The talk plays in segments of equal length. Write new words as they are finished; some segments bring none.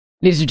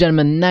Ladies and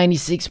gentlemen,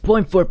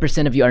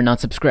 96.4% of you are not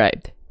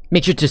subscribed.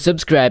 Make sure to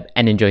subscribe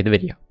and enjoy the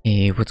video.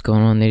 Hey, what's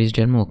going on, ladies and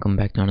gentlemen? Welcome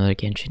back to another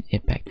Genshin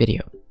Impact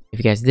video. If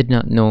you guys did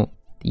not know,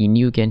 the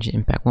new Genshin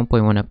Impact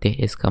 1.1 update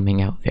is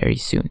coming out very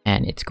soon,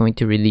 and it's going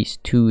to release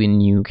 2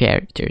 new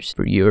characters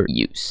for your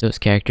use. Those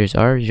characters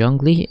are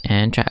Zhongli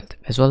and Child,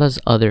 as well as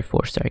other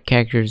 4-star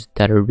characters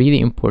that are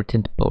really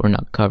important but we're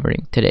not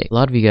covering today. A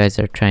lot of you guys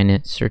are trying to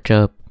search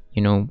up,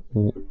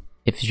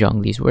 if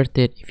Zhongli is worth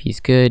it, if he's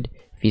good,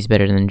 if he's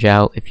better than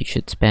Xiao, if you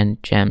should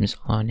spend gems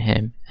on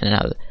him, and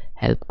I'll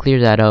help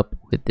clear that up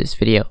with this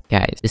video.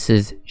 Guys, this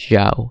is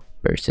Xiao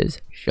versus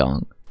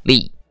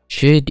Zhongli.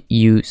 Should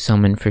you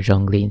summon for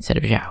Zhongli instead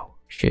of Xiao?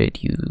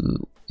 Should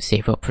you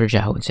save up for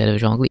Xiao instead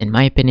of Zhongli? In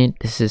my opinion,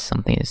 this is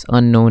something that's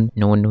unknown.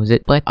 No one knows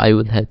it, but I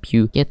will help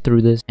you get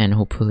through this, and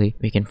hopefully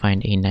we can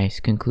find a nice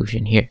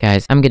conclusion here.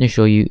 Guys, I'm gonna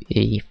show you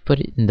the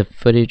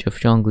footage of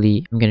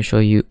Zhongli. I'm gonna show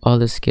you all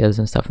the skills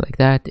and stuff like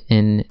that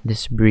in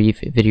this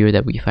brief video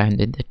that we found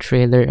in the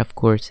trailer. Of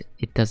course,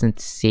 it doesn't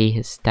say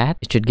his stat.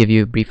 It should give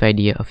you a brief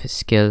idea of his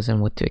skills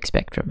and what to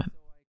expect from him.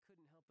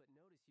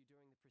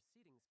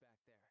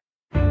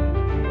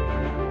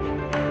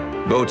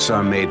 Boats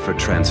are made for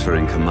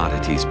transferring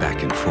commodities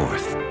back and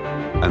forth,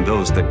 and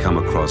those that come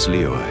across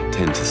Liyue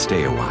tend to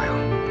stay a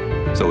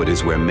while, so it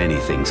is where many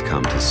things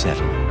come to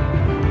settle.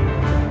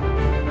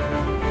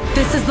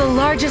 This is the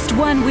largest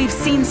one we've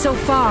seen so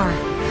far.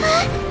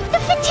 The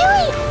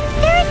Fatui!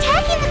 They're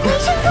attacking the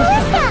Grecian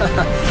ballista!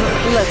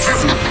 Let's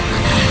see.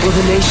 Will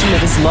the nation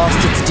that has lost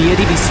its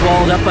deity be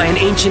swallowed up by an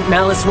ancient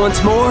malice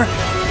once more?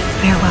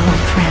 Farewell,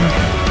 old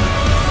friend.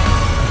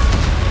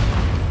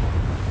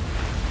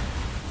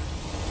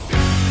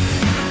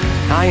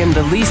 I am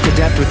the least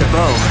adept with the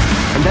bow,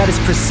 and that is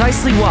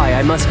precisely why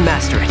I must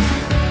master it.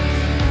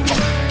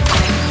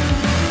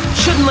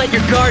 Shouldn't let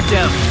your guard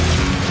down.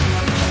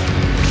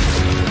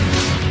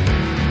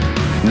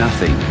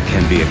 Nothing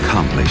can be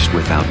accomplished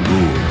without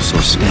rules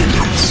or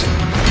standards.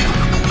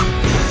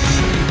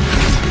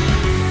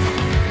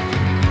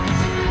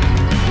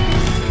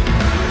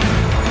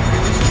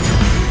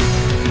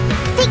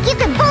 Think you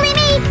can bully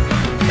me?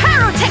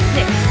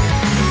 Pyrotechnics!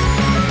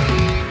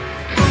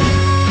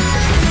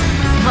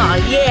 Oh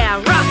yeah,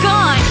 rock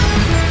on!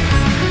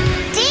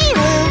 Gee,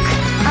 Luke!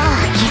 Oh,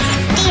 I can't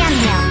stand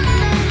him!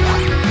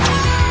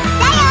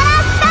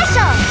 Sayonara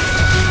special!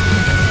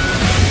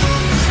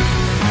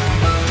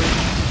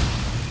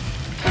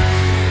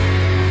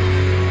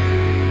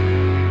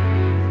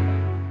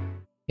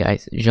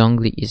 Guys,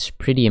 Zhongli is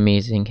pretty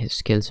amazing. His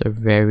skills are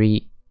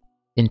very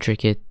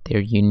intricate, they're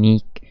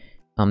unique.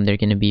 They're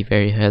gonna be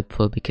very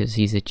helpful because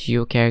he's a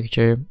Geo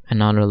character, and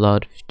not a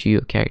lot of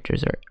Geo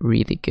characters are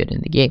really good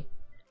in the game.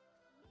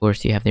 Of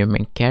course, you have their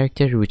main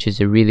character, which is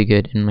a really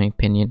good, in my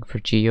opinion, for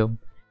Geo,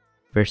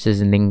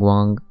 versus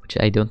Ningguang, which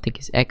I don't think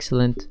is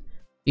excellent.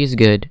 She's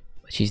good,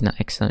 but she's not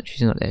excellent.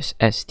 She's not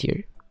S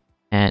tier.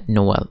 And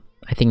Noelle,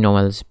 I think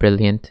Noelle is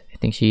brilliant. I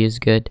think she is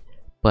good,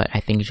 but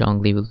I think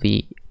Zhongli will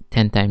be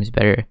 10 times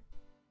better.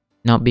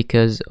 Not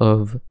because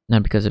of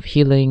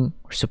healing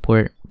or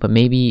support, but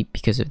maybe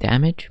because of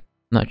damage.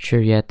 I'm not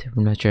sure yet.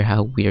 I'm not sure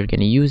how we are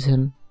gonna use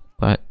him,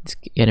 but it's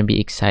gonna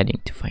be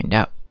exciting to find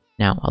out.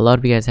 Now, a lot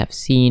of you guys have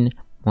seen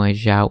my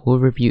Xiao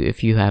overview.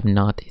 If you have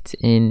not, it's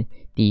in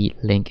the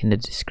link in the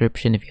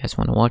description if you guys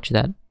want to watch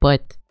that.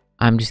 But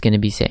I'm just gonna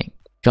be saying,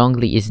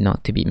 Zhongli is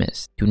not to be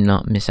missed. Do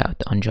not miss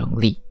out on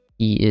Zhongli.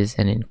 He is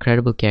an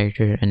incredible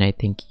character, and I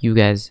think you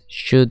guys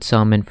should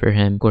summon for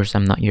him. Of course,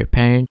 I'm not your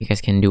parent. You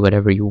guys can do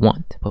whatever you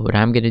want. But what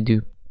I'm gonna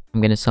do,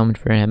 I'm gonna summon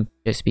for him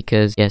just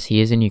because, yes,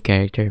 he is a new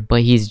character,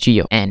 but he's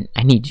Geo, and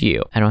I need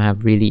Geo. I don't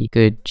have really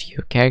good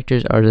Geo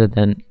characters other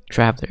than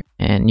Traveler.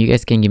 And you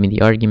guys can give me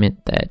the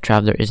argument that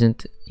Traveler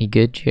isn't a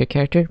good Geo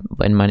character,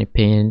 but in my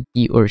opinion,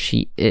 he or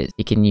she is.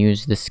 He can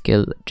use the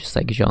skill just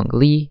like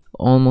Zhongli,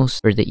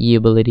 almost, for the E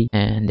ability,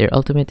 and their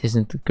ultimate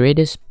isn't the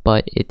greatest,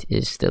 but it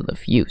is still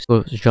of use.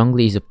 So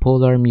Zhongli is a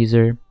polearm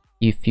user.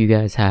 If you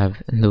guys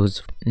have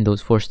those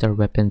 4-star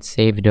weapons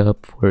saved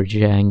up for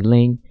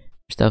Zhongli,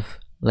 stuff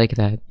like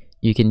that,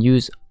 you can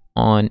use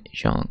on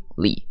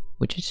Zhongli,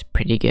 which is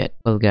pretty good.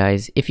 Well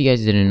guys, if you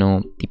guys didn't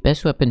know, the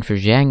best weapon for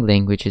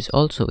Zhongli, which is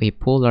also a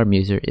polearm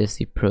user, is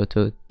the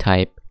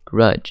prototype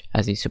Grudge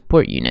as a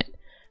support unit.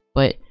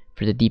 But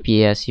for the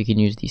DPS, you can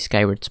use the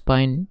Skyward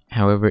Spine.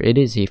 However, it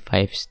is a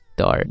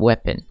 5-star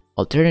weapon.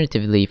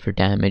 Alternatively, for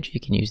damage, you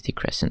can use the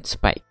Crescent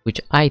Spike, which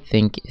I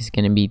think is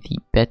going to be the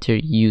better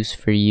use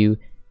for you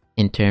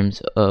in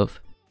terms of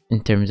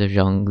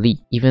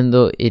Zhongli, even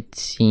though it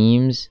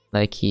seems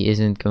like he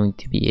isn't going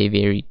to be a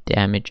very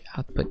damage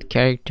output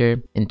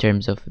character in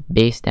terms of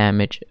base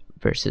damage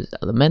versus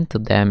elemental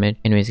damage.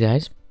 Anyways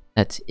guys,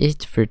 that's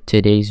it for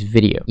today's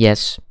video.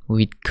 Yes,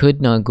 we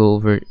could not go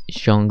over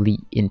Zhongli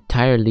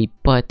entirely,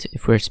 but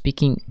if we're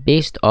speaking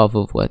based off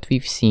of what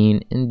we've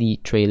seen in the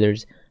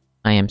trailers,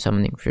 I am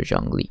summoning for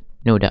Zhongli,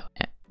 no doubt.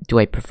 Do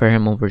I prefer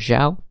him over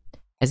Xiao?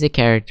 As a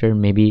character,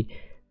 maybe,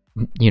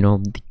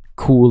 the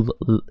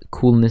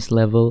coolness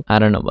level. I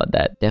don't know about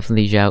that.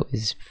 Definitely Xiao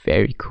is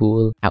very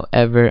cool.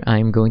 However,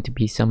 I'm going to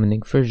be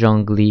summoning for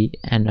Zhongli,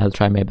 and I'll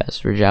try my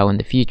best for Xiao in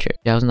the future.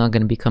 Xiao's not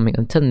going to be coming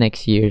until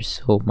next year,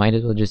 so might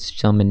as well just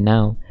summon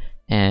now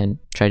and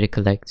try to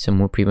collect some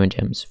more primo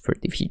gems for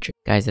the future.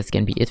 Guys, that's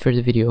gonna be it for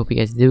the video. Hope you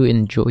guys do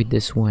enjoy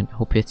this one.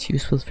 Hope it's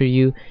useful for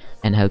you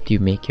and helped you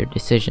make your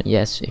decision.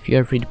 Yes, if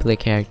you're a free-to-play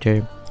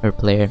character or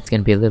player, it's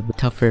gonna be a little bit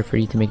tougher for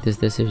you to make this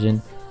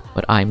decision,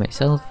 but I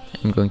myself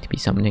am going to be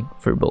summoning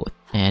for both,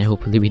 and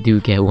hopefully we do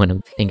get one of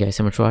them. Thank you guys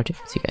so much for watching.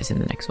 See you guys in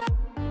the next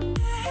one.